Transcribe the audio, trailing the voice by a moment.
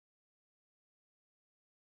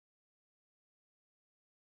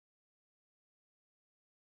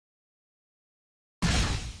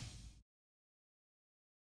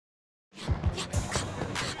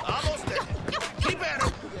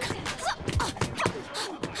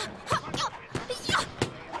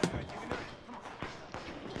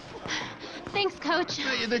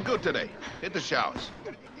You did good today. Hit the showers.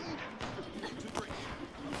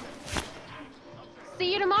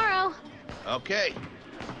 See you tomorrow. Okay.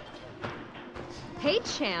 Hey,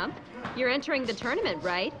 champ. You're entering the tournament,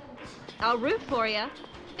 right? I'll root for you.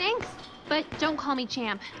 Thanks, but don't call me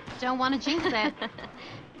champ. Don't want to jinx it.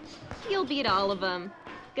 You'll beat all of them.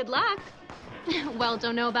 Good luck. Well,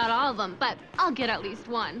 don't know about all of them, but I'll get at least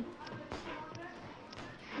one.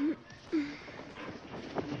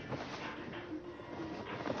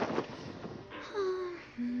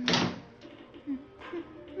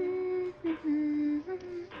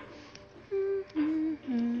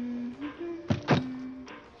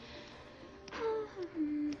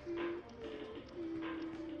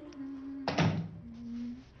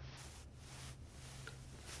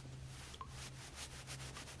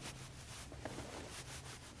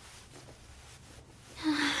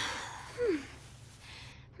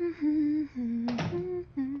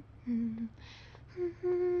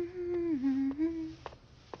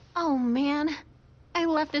 Oh man, I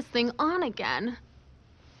left this thing on again.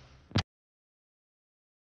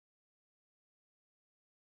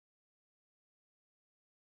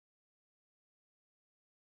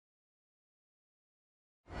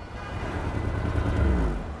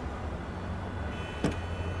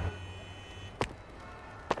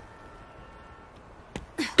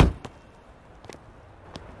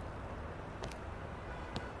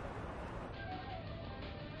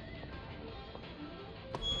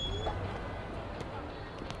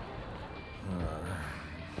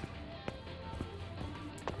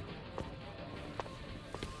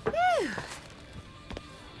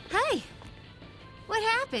 Hey, what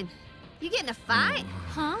happened? You get in a fight?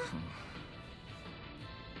 Huh?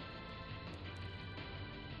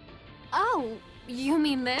 Oh, you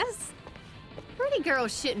mean this? Pretty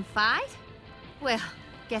girls shouldn't fight. Well,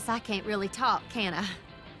 guess I can't really talk, can I?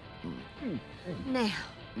 Now,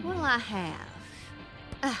 what'll I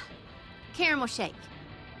have? Caramel shake.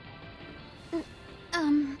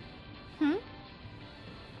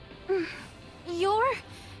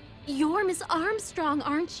 You're Miss Armstrong,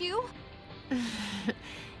 aren't you?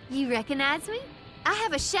 You recognize me? I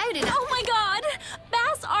have a show tonight. Oh my God!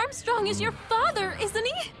 Bass Armstrong is your father, isn't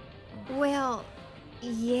he? Well,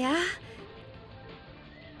 yeah.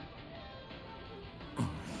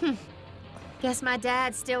 Guess my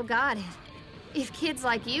dad still got it. If kids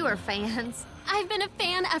like you are fans. I've been a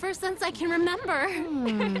fan ever since I can remember.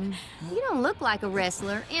 You don't look like a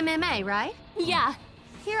wrestler. MMA, right? Yeah.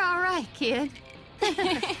 You're all right, kid.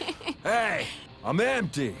 Hey, I'm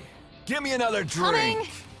empty. Give me another drink. Coming.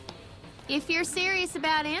 If you're serious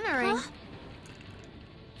about entering, Huh?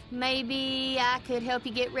 maybe I could help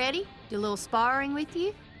you get ready? Do a little sparring with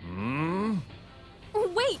you?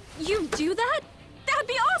 Wait, you do that? That'd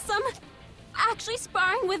be awesome! Actually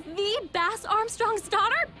sparring with the Bass Armstrong's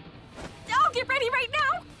daughter? I'll get ready right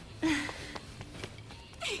now!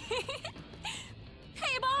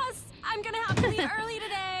 Hey, boss! I'm gonna have to leave early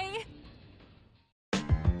today!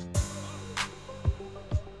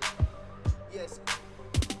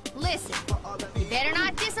 Listen, you better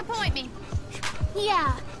not disappoint me.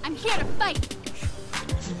 Yeah, I'm here to fight!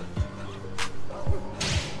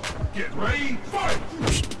 Get ready, fight!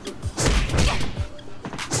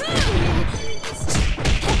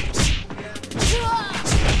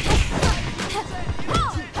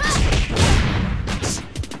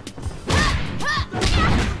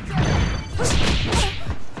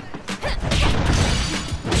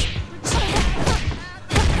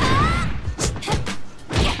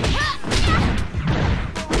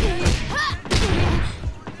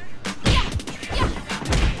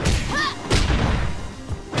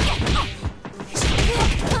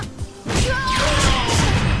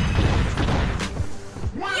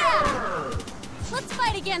 Let's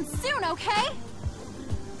fight again soon, okay?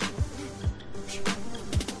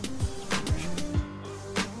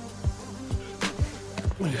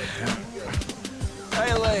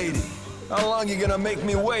 Hey, lady. How long you gonna make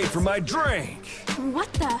me wait for my drink?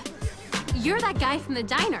 What the? You're that guy from the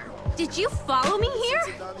diner. Did you follow me here?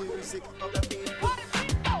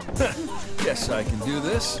 Guess I can do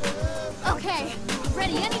this. Okay,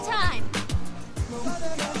 ready anytime.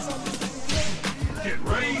 Get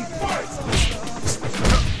ready, fight!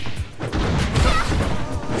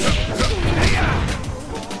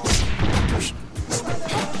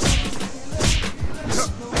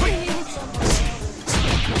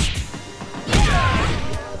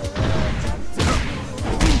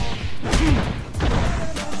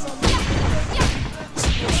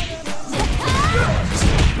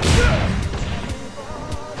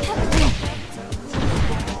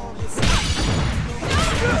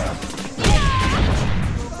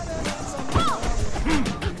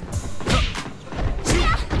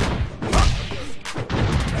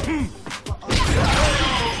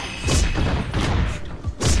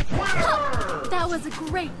 was a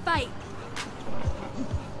great fight.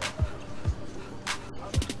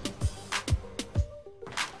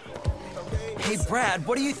 Hey, Brad,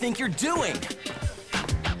 what do you think you're doing?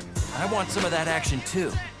 I want some of that action,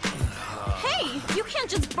 too. Hey, you can't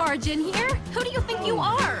just barge in here. Who do you think you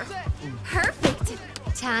are? Perfect.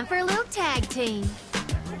 Time for a little tag team.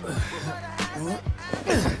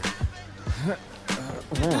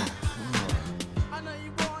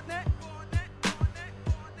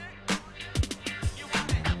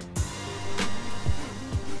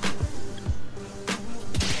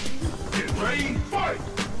 Get ready, fight!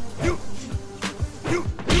 You!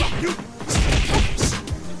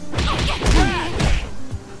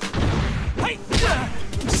 Hey! Yeah,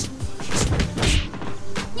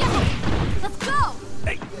 let's go.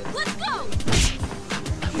 Let's go.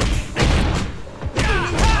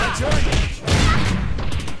 My turn.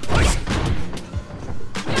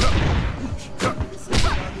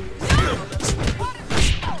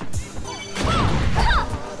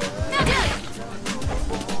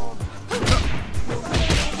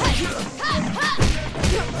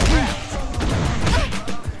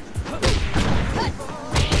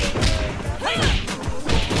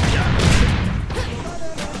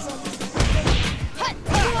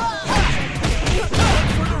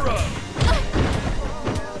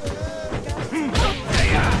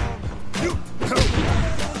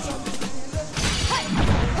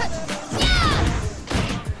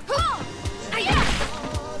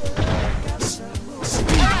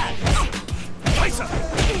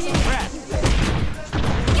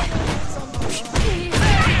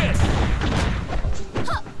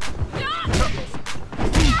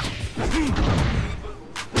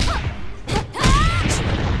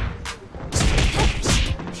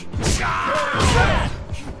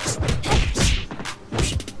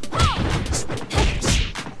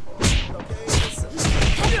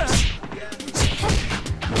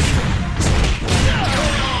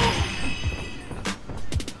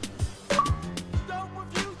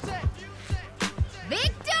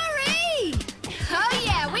 Victory! Oh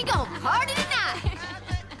yeah, we gonna party tonight.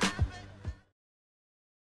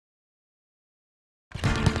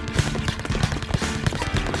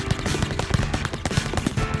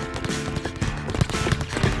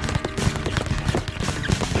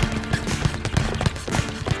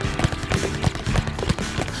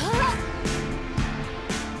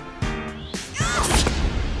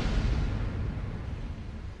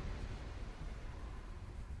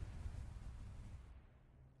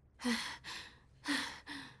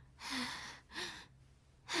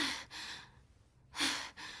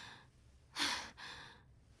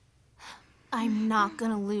 I'm not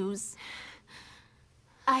gonna lose.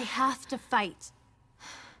 I have to fight.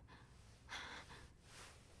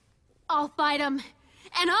 I'll fight him,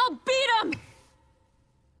 and I'll beat him!